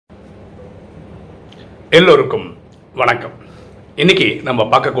எல்லோருக்கும் வணக்கம். இன்னைக்கு நம்ம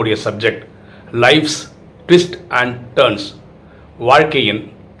பார்க்கக்கூடிய subject lives twist and turns, வாழ்க்கையின்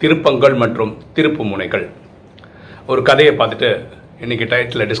திருப்பங்கள் மற்றும் திருப்பு முனைகள். ஒரு கதையை பார்த்துட்டு இன்னைக்கு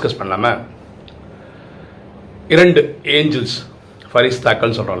டைட்டில் டிஸ்கஸ் பண்ணாமல், இரண்டு ஏஞ்சல்ஸ்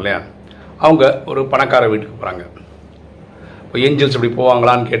ஃபரிஸ்தாக்கள்னு சொல்கிறோம் இல்லையா, அவங்க ஒரு பணக்கார வீட்டுக்கு போகிறாங்க. இப்போ ஏஞ்சல்ஸ் இப்படி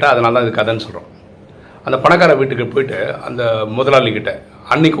போவாங்களான்னு கேட்டால் அதனால தான் இது கதைன்னு சொல்கிறோம். அந்த பணக்கார வீட்டுக்கு போயிட்டு அந்த முதலாளிகிட்ட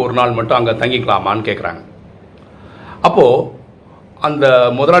அன்னைக்கு ஒரு நாள் மட்டும் அங்கே தங்கிக்கலாமான்னு கேட்குறாங்க. அப்போது அந்த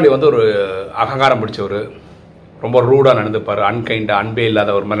முதலாளி வந்து ஒரு அகங்காரம் பிடிச்சவர், ரொம்ப ரூடாக நடந்துப்பார், அன்கைண்டாக அன்பே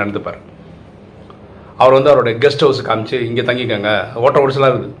இல்லாத ஒரு மாதிரி நடந்துப்பார். அவர் வந்து அவருடைய கெஸ்ட் ஹவுஸ் காமிச்சு இங்கே தங்கிக்கங்க, ஓட்ட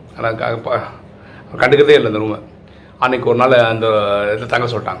ஓடிச்சலாக இருக்குது, ஆனால் கண்டுக்கிறதே இல்லை இந்த ரூமை. அன்றைக்கி ஒரு நாள் அந்த இதில் தங்க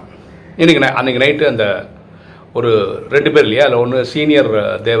சொல்லிட்டாங்க. அன்றைக்கி நைட்டு அந்த ஒரு 2 பேர் இல்லையா, அதில் ஒன்று சீனியர்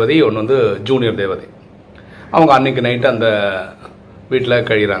தேவதை, ஒன்று வந்து ஜூனியர் தேவதை. அவங்க அன்றைக்கி நைட்டு அந்த வீட்டில்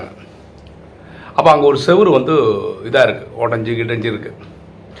கழிகிறாங்க. அப்போ அங்கே ஒரு செவுறு வந்து இதாக இருக்குது, ஓட்டஞ்சி கிட்டஞ்சி இருக்குது.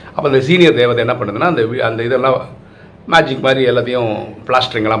 அப்போ அந்த சீனியர் தேவதை என்ன பண்ணுதுன்னா, அந்த இதெல்லாம் மேஜிக் மாதிரி எல்லாத்தையும்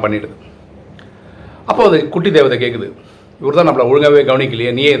பிளாஸ்டரிங்கெல்லாம் பண்ணிவிடுது. அப்போ அது குட்டி தேவதை கேட்குது, இவர் தான் நம்மளை ஒழுங்காகவே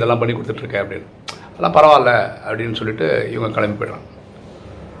கவனிக்கலையே, நீயே இதெல்லாம் பண்ணி கொடுத்துட்ருக்க அப்படின்னு. அதெல்லாம் பரவாயில்ல அப்படின்னு சொல்லிட்டு இவங்க கிளம்பி போய்ட்றாங்க.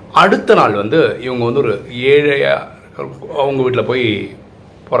 அடுத்த நாள் வந்து இவங்க வந்து ஒரு ஏழையாக அவங்க வீட்டில் போய்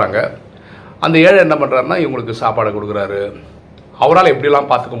போகிறாங்க. அந்த ஏழை என்ன பண்ணுறாருன்னா, இவங்களுக்கு சாப்பாடு கொடுக்குறாரு, அவரால் எப்படிலாம்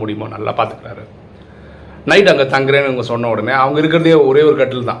பார்த்துக்க முடியுமோ நல்லா பார்த்துக்கிறாரு. நைட் அங்கே தங்குறேன்னு இவங்க சொன்ன உடனே, அவங்க இருக்கிறதே ஒரே ஒரு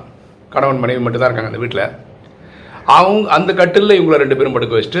கட்டில் தான், கணவன் மனைவி மட்டும் தான் இருக்காங்க அந்த வீட்டில். அவங்க அந்த கட்டிலில் இவங்கள 2 பேரும்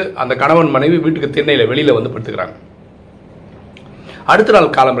படுக்க வச்சுட்டு அந்த கணவன் மனைவி வீட்டுக்கு திண்ணையில் வெளியில் வந்து படுத்துக்கிறாங்க. அடுத்த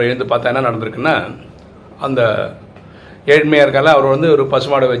நாள் காலம்பரை எழுந்து பார்த்தா என்ன நடந்திருக்குன்னா, அந்த ஏழ்மையாக இருக்கால அவர் வந்து ஒரு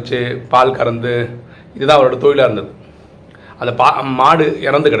பசுமாடை வச்சு பால் கறந்து, இதுதான் அவரோட தொழிலாக இருந்தது. அந்த மாடு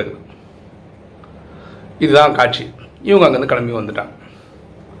இறந்து கிடக்குது. இதுதான் காட்சி. இவங்க அங்கேருந்து கிளம்பி வந்துட்டாங்க.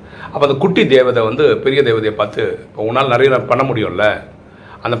 அப்போ அந்த குட்டி தேவதை வந்து பெரிய தேவதையை பார்த்து, இப்போ உன்னால் நிறைய பண்ண முடியும்ல,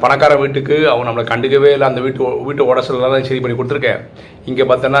 அந்த பணக்கார வீட்டுக்கு அவன் நம்மளை கண்டுக்கவே இல்லை, அந்த வீட்டு உடசலாம் சரி பண்ணி கொடுத்துருக்கேன். இங்கே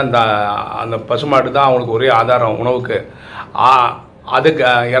பார்த்தோன்னா அந்த பசுமாடு தான் அவனுக்கு ஒரே ஆதாரம் உணவுக்கு, அதுக்கு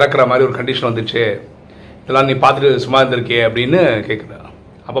இறக்குற மாதிரி ஒரு கண்டிஷன் வந்துச்சு, இதெல்லாம் நீ பார்த்துட்டு சும்மா இருந்திருக்கே அப்படின்னு கேட்குறா.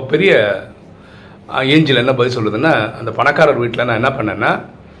 அப்போ பெரிய ஏஞ்சல் என்ன பதில் சொல்லுதுன்னா, அந்த பணக்காரர் வீட்டில் நான் என்ன பண்ணேன்னா,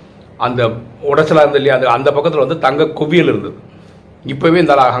 அந்த உடச்சலாக இருந்தது இல்லையா, அந்த பக்கத்தில் வந்து தங்க குவியல் இருந்தது. இப்போவே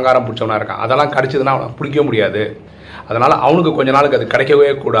இந்த அகங்காரம் பிடிச்சவனா இருக்கான், அதெல்லாம் கிடைச்சதுன்னா அவனை பிடிக்க முடியாது. அதனால் அவனுக்கு கொஞ்ச நாளுக்கு அது கிடைக்கவே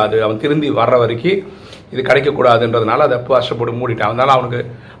கூடாது, அவன் திரும்பி வர்ற வரைக்கும் இது கிடைக்கக்கூடாதுன்றதுனால அதை கஷ்டப்பட்டு மூடிட்டான். அதனால் அவனுக்கு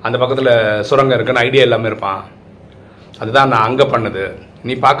அந்த பக்கத்தில் சுரங்கம் இருக்குன்னு ஐடியா இல்லாமல் இருப்பான். அதுதான் நான் அங்கே பண்ணது.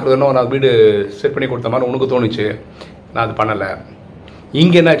 நீ பார்க்குறதுன்னு நான் வீடு செட் பண்ணி கொடுத்த மாதிரி உனக்கு தோணுச்சு, நான் அது பண்ணலை.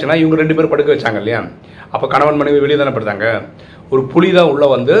 இங்கே என்ன ஆச்சுன்னா, இவங்க 2 பேர் படுக்க வச்சாங்க இல்லையா, அப்போ கணவன் மனைவி வெளியே தானே படுத்தாங்க. ஒரு புலி தான் உள்ளே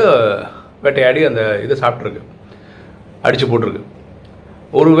வந்து வேட்டையாடி அந்த இதை சாப்பிட்ருக்கு, அடித்து போட்டிருக்கு.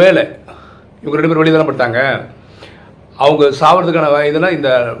 ஒரு வேளை இவங்க 2 பேர் வெளியே தானே படுத்தாங்க, அவங்க சாப்பிட்றதுக்கான இதெல்லாம் இந்த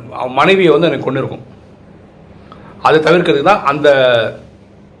மனைவியை வந்து எனக்கு கொண்டு இருக்கும். அதை தவிர்க்கிறதுக்கு தான் அந்த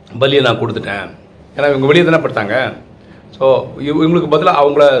பலியை நான் கொடுத்துட்டேன். ஏன்னா இவங்க வெளியே தானே படுத்தாங்க. ஸோ இவங்களுக்கு பதிலாக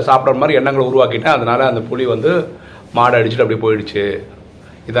அவங்கள சாப்பிட்ற மாதிரி எண்ணங்களை உருவாக்கிட்டேன். அதனால் அந்த புலி வந்து மாடை அடிச்சுட்டு அப்படியே போயிடுச்சு.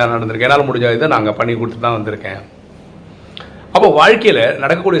 இதான் நடந்திருக்கு. என்னால் முடிஞ்ச இதை நாங்கள் பண்ணி கொடுத்துட்டு தான் வந்திருக்கேன். அப்போ வாழ்க்கையில்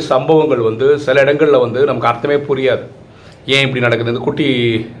நடக்கக்கூடிய சம்பவங்கள் வந்து சில இடங்களில் வந்து நமக்கு அர்த்தமே புரியாது. ஏன் இப்படி நடக்குது, இந்த குட்டி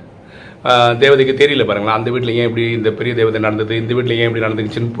தேவதைக்கு தெரியல பாருங்களா, அந்த வீட்டில் ஏன் இப்படி இந்த பெரிய தேவதை நடந்தது, இந்த வீட்டில் ஏன் இப்படி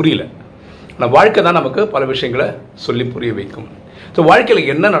நடந்துச்சுன்னு புரியல. ஆனால் வாழ்க்கை தான் நமக்கு பல விஷயங்களை சொல்லி புரிய வைக்கும். ஸோ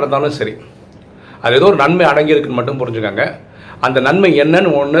வாழ்க்கையில் என்ன நடந்தாலும் சரி, அது ஏதோ ஒரு நன்மை அடங்கியிருக்குன்னு மட்டும் புரிஞ்சுக்காங்க. அந்த நன்மை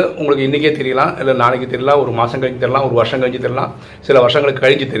என்னன்னு ஒன்று உங்களுக்கு இன்றைக்கே தெரியலாம், இல்லை நாளைக்கு தெரியலாம், ஒரு மாதம் கழிஞ்சு தெரியலாம், ஒரு வருஷம் கழிஞ்சு தெரியலாம், சில வருஷங்களுக்கு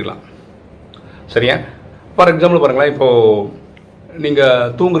கழிஞ்சு தெரியலாம். சரியா? ஃபார் எக்ஸாம்பிள் பாருங்களேன், இப்போது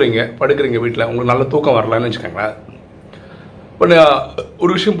நீங்கள் தூங்குறீங்க, படுக்கிறீங்க வீட்டில், உங்களுக்கு நல்ல தூக்கம் வரலான்னு வச்சுக்கோங்களேன். பட்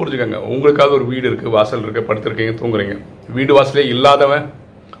ஒரு விஷயம் புரிஞ்சுக்கோங்க, உங்களுக்காவது ஒரு வீடு இருக்குது, வாசல் இருக்குது, படுத்துருக்கீங்க, தூங்குறீங்க. வீடு வாசலே இல்லாதவன்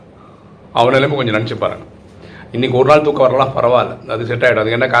அவனாலுமே கொஞ்சம் நினச்சி பாருங்க. இன்றைக்கி ஒரு நாள் தூக்கம் வரலாம், பரவாயில்ல, அது செட் ஆகிடும்.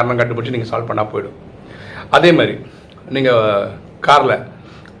 அது என்ன காரணம் கண்டுபிடிச்சி நீங்கள் சால்வ் பண்ணால் போயிடும். அதே மாதிரி நீங்கள் காரில்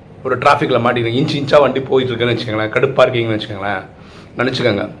ஒரு டிராஃபிக்கில் மாட்டிங்க, இன்ச்சாக வண்டி போயிட்டுருக்குன்னு வச்சுக்கோங்களேன், கடுப்பாக இருக்கீங்கன்னு வச்சுக்கோங்களேன்.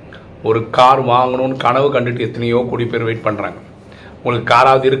 நினச்சிக்கோங்க, ஒரு கார் வாங்கணும்னு கனவு கண்டுட்டு எத்தனையோ கோடி பேர் வெயிட் பண்ணுறாங்க. உங்களுக்கு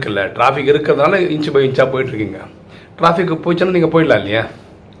காராவது இருக்குல்ல, டிராஃபிக் இருக்கிறதுனால இன்ச்சு பை இன்ச்சாக போயிட்டுருக்கீங்க. டிராஃபிக்கு போயிடுச்சுன்னா நீங்கள் போயிடலாம் இல்லையா?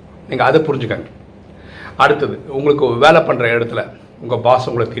 நீங்கள் அதை புரிஞ்சுக்கங்க. அடுத்தது, உங்களுக்கு வேலை பண்ணுற இடத்துல உங்கள் பாஸ்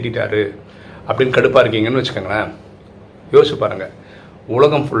உங்களை திட்டாரு அப்படின்னு கடுப்பாக இருக்கீங்கன்னு வச்சுக்கோங்களேன். யோசிச்சு பாருங்கள்,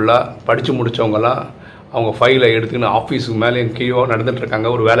 உலகம் ஃபுல்லாக படித்து முடித்தவங்கலாம் அவங்க ஃபைலை எடுத்துக்கின்னு ஆஃபீஸுக்கு மேலே கீழே நடந்துகிட்ருக்காங்க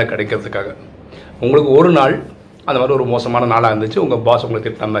ஒரு வேலை கிடைக்கிறதுக்காக. உங்களுக்கு ஒரு நாள் அந்த மாதிரி ஒரு மோசமான நாளாக இருந்துச்சு, உங்கள் பாஸ் உங்களை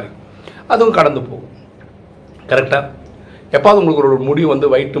திட்டின மாதிரி, அதுவும் கடந்து போகும். கரெக்டாக? எப்பாவது உங்களுக்கு ஒரு முடி வந்து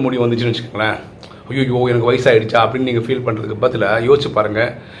வயிற்று முடி வந்துச்சுன்னு வச்சுக்கோங்களேன், ஐயோ எனக்கு வயசாகிடுச்சா அப்படின்னு நீங்கள் ஃபீல் பண்ணுறதுக்கு பதிலாக யோசிச்சு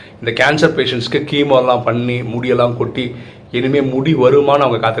பாருங்கள். இந்த கேன்சர் பேஷண்ட்ஸ்க்கு கீமோலாம் பண்ணி முடியெல்லாம் கொட்டி இனிமேல் முடி வருமானு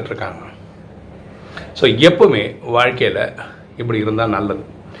அவங்க காத்துட்ருக்காங்க. ஸோ எப்பவுமே வாழ்க்கையில் இப்படி இருந்தால் நல்லது.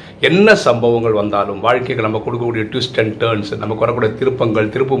 என்ன சம்பவங்கள் வந்தாலும் வாழ்க்கைக்கு நம்ம கொடுக்கக்கூடிய ட்விஸ்ட் அண்ட் டேர்ன்ஸ், நமக்கு வரக்கூடிய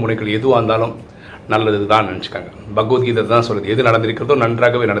திருப்பங்கள் திருப்பு முனைகள் எதுவாக இருந்தாலும் நல்லது தான் நினச்சிக்காங்க. பகவத்கீதை தான் சொல்லுது, எது நடந்திருக்கிறதோ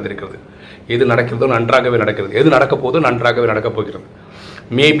நன்றாகவே நடந்திருக்கிறது, எது நடக்கிறதோ நன்றாகவே நடக்கிறது, எது நடக்க போதோ நன்றாகவே நடக்கப் போகிறது.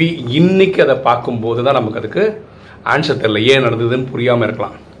 மேபி இன்னைக்கு அதை பார்க்கும்போது தான் நமக்கு அதுக்கு ஆன்சர் தெரியல, ஏன் நடந்ததுன்னு புரியாமல்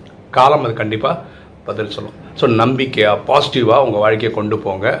இருக்கலாம். காலம் அது கண்டிப்பாக பதில் சொல்லும். ஸோ நம்பிக்கையாக பாசிட்டிவாக உங்கள் வாழ்க்கையை கொண்டு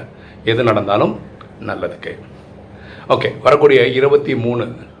போங்க, எது நடந்தாலும் நல்லதுக்கு. ஓகே, வரக்கூடிய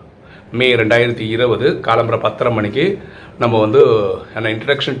 23 மே 2020 காலம்பரை 10:30 மணிக்கு நம்ம வந்து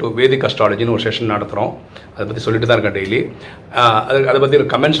இன்ட்ரடக்ஷன் டு வேதிக் அஸ்ட்ராலஜின்னு ஒரு செஷன் நடத்துகிறோம். அதை பற்றி சொல்லிட்டு தான் இருக்கேன் டெய்லி. அதை பற்றி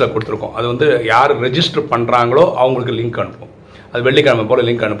கமெண்ட்ஸில் கொடுத்துருக்கோம். அது வந்து யார் ரெஜிஸ்டர் பண்ணுறாங்களோ அவங்களுக்கு லிங்க் அனுப்பும். அது வெள்ளிக்கிழமை போல்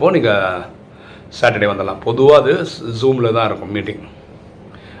லிங்க் அனுப்புவோம். நீங்கள் சாட்டர்டே வந்துடலாம். பொதுவாக அது ஜூமில் தான் இருக்கும் மீட்டிங்.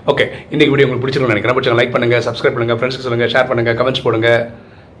 ஓகே, இன்றைக்கி வீடியோ உங்களுக்கு பிடிச்சிருக்குன்னு நினைக்கிறேன். பிடிச்சவங்க லைக் பண்ணுங்கள், சப்ஸ்கிரைப் பண்ணுங்கள், ஃப்ரெண்ட்ஸ்க்கு சொல்லுங்கள், ஷேர் பண்ணுங்கள், கமெண்ட்ஸ் போடுங்கள்.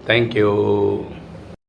 தேங்க்யூ.